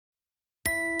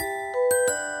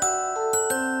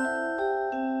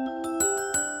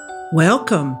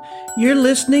Welcome. You're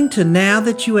listening to Now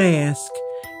That You Ask,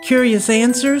 curious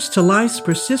answers to life's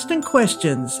persistent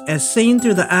questions as seen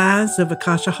through the eyes of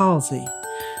Akasha Halsey.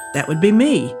 That would be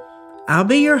me. I'll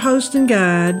be your host and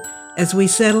guide as we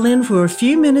settle in for a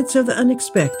few minutes of the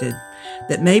unexpected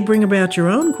that may bring about your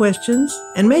own questions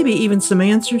and maybe even some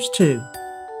answers too.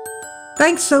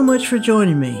 Thanks so much for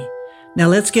joining me. Now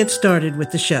let's get started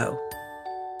with the show.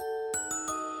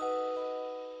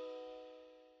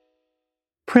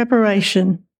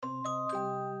 Preparation.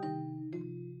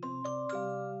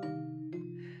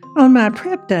 On my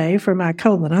prep day for my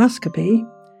colonoscopy,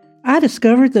 I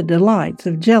discovered the delights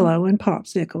of Jell-O and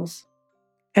popsicles.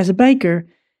 As a baker,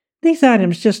 these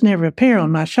items just never appear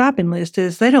on my shopping list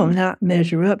as they do not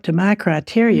measure up to my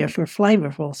criteria for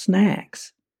flavorful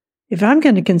snacks. If I'm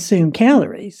going to consume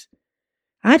calories,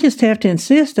 I just have to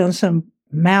insist on some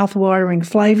mouth-watering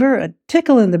flavor, a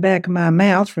tickle in the back of my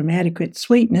mouth from adequate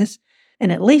sweetness,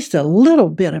 and at least a little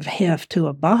bit of heft to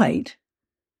a bite.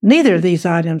 Neither of these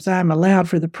items I'm allowed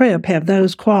for the prep have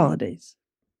those qualities.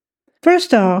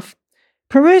 First off,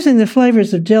 perusing the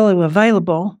flavors of Jell-O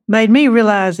available made me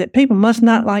realize that people must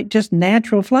not like just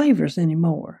natural flavors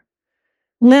anymore.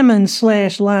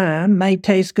 Lemon/lime may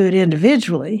taste good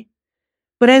individually,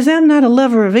 but as I'm not a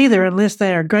lover of either unless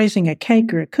they are gracing a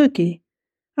cake or a cookie,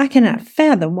 I cannot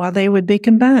fathom why they would be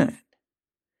combined.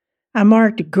 I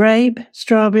marked grape,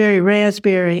 strawberry,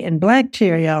 raspberry, and black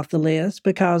cherry off the list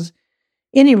because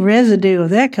any residue of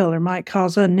that color might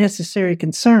cause unnecessary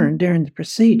concern during the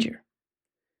procedure.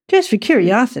 Just for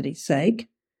curiosity's sake,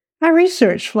 I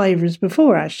researched flavors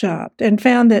before I shopped and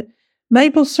found that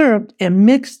maple syrup and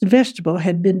mixed vegetable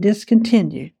had been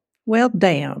discontinued. Well,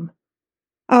 damn.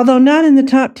 Although not in the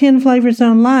top 10 flavors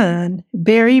online,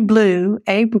 berry blue,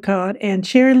 apricot, and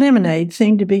cherry lemonade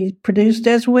seemed to be produced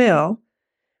as well,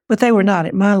 but they were not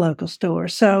at my local store,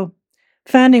 so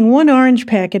finding one orange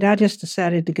packet, I just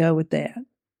decided to go with that.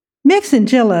 Mixing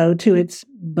Jell-O to its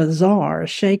bizarre,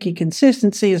 shaky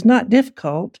consistency is not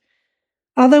difficult,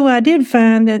 although I did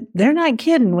find that they're not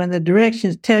kidding when the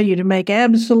directions tell you to make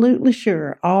absolutely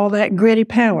sure all that gritty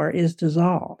power is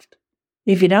dissolved.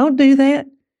 If you don't do that,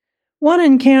 one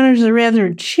encounters a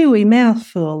rather chewy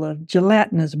mouthful of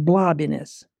gelatinous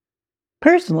blobbiness.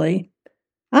 Personally,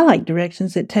 I like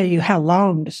directions that tell you how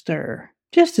long to stir,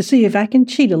 just to see if I can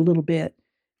cheat a little bit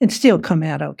and still come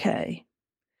out okay.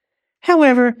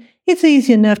 However, it's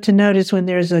easy enough to notice when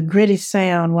there's a gritty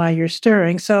sound while you're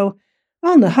stirring, so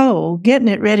on the whole, getting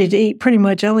it ready to eat pretty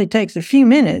much only takes a few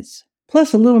minutes,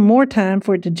 plus a little more time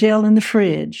for it to gel in the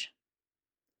fridge.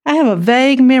 I have a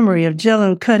vague memory of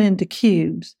Jell-O cut into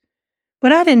cubes,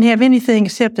 but I didn't have anything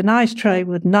except an ice tray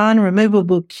with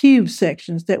non-removable cube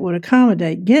sections that would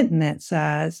accommodate getting that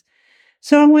size,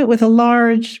 so I went with a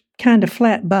large, kind of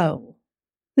flat bowl.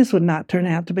 This would not turn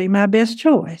out to be my best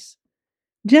choice.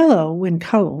 Jell-O, when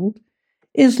cold,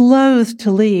 is loath to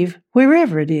leave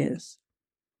wherever it is.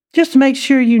 Just to make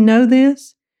sure you know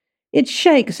this, it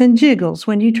shakes and jiggles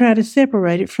when you try to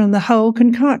separate it from the whole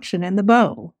concoction in the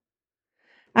bowl.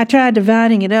 I tried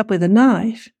dividing it up with a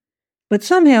knife, but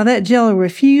somehow that Jell-O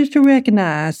refused to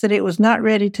recognize that it was not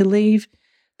ready to leave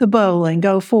the bowl and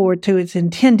go forward to its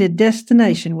intended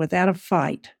destination without a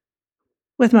fight.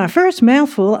 With my first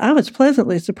mouthful, I was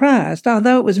pleasantly surprised,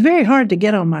 although it was very hard to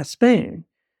get on my spoon.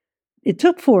 It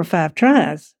took 4 or 5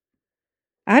 tries.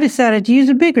 I decided to use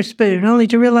a bigger spoon, only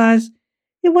to realize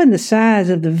it wasn't the size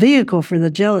of the vehicle for the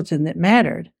gelatin that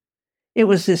mattered. It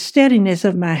was the steadiness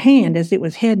of my hand as it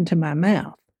was heading to my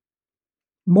mouth.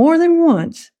 More than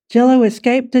once, Jell-O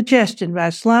escaped digestion by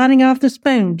sliding off the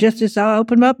spoon just as I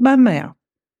opened up my mouth.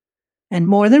 And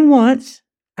more than once,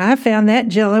 I found that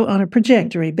Jell-O on a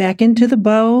trajectory back into the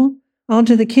bowl,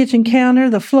 onto the kitchen counter,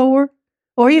 the floor,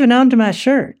 or even onto my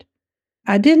shirt.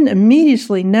 I didn't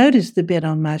immediately notice the bit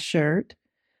on my shirt,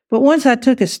 but once I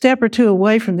took a step or two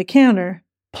away from the counter,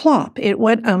 plop, it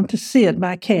went onto Sid,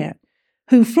 my cat,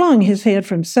 who flung his head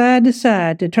from side to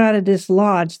side to try to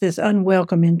dislodge this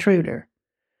unwelcome intruder.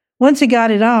 Once he got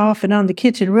it off and on the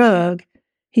kitchen rug,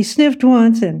 he sniffed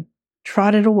once and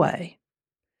trotted away.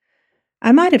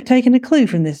 I might have taken a clue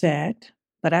from this act,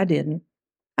 but I didn't.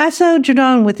 I soldiered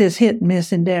on with this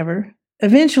hit-and-miss endeavor,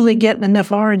 eventually getting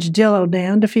enough orange Jell-O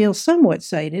down to feel somewhat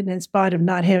sated in spite of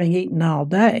not having eaten all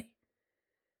day.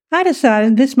 I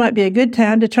decided this might be a good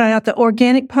time to try out the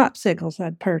organic popsicles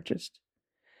I'd purchased.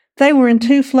 They were in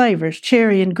 2 flavors,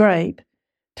 cherry and grape,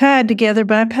 tied together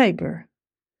by paper.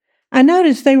 I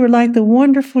noticed they were like the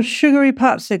wonderful sugary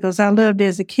popsicles I loved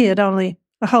as a kid, only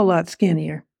a whole lot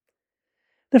skinnier.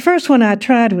 The first one I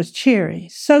tried was cherry,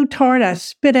 so tart I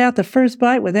spit out the first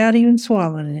bite without even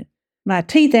swallowing it. My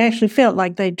teeth actually felt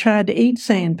like they'd tried to eat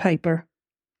sandpaper.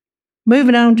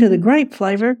 Moving on to the grape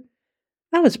flavor,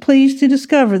 I was pleased to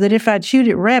discover that if I chewed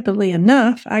it rapidly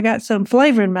enough, I got some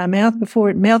flavor in my mouth before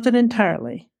it melted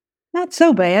entirely. Not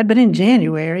so bad, but in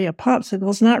January, a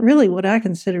popsicle's not really what I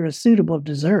consider a suitable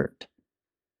dessert.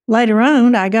 Later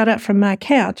on, I got up from my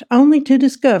couch only to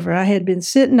discover I had been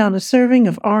sitting on a serving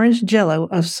of orange Jell-O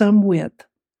of some width.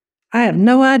 I have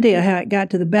no idea how it got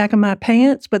to the back of my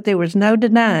pants, but there was no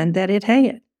denying that it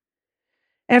had.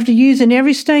 After using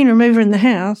every stain remover in the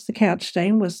house, the couch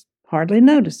stain was hardly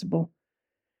noticeable.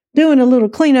 Doing a little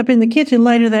cleanup in the kitchen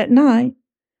later that night,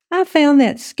 I found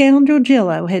that scoundrel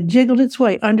Jell-O had jiggled its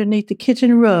way underneath the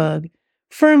kitchen rug,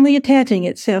 firmly attaching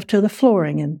itself to the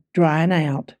flooring and drying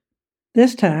out.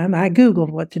 This time, I Googled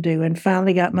what to do and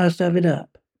finally got most of it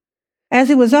up. As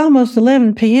it was almost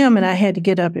 11 p.m. and I had to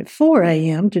get up at 4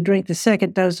 a.m. to drink the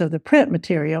second dose of the prep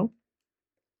material,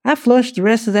 I flushed the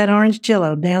rest of that orange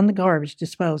Jell-O down the garbage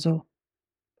disposal.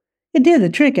 It did the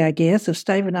trick, I guess, of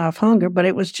staving off hunger, but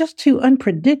it was just too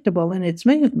unpredictable in its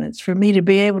movements for me to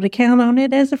be able to count on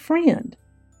it as a friend.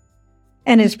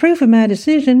 And as proof of my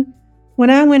decision, when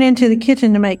I went into the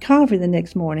kitchen to make coffee the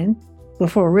next morning,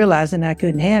 before realizing I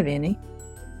couldn't have any,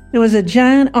 there was a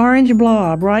giant orange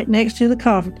blob right next to the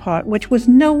coffee pot, which was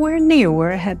nowhere near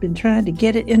where I had been trying to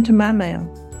get it into my mouth.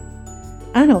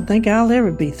 I don't think I'll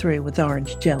ever be through with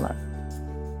orange Jell-O.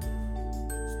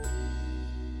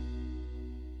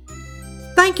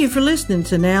 Thank you for listening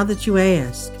to Now That You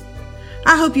Ask.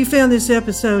 I hope you found this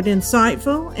episode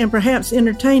insightful and perhaps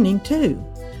entertaining too.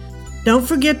 Don't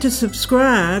forget to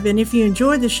subscribe, and if you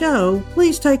enjoyed the show,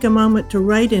 please take a moment to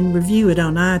rate and review it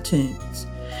on iTunes.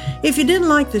 If you didn't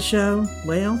like the show,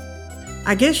 well,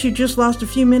 I guess you just lost a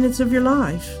few minutes of your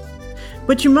life.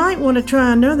 But you might want to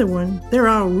try another one. They're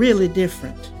all really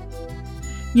different.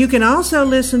 You can also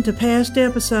listen to past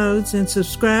episodes and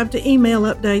subscribe to email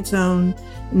updates on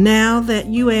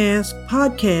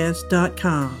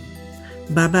nowthatyouaskpodcast.com.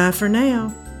 Bye-bye for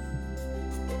now.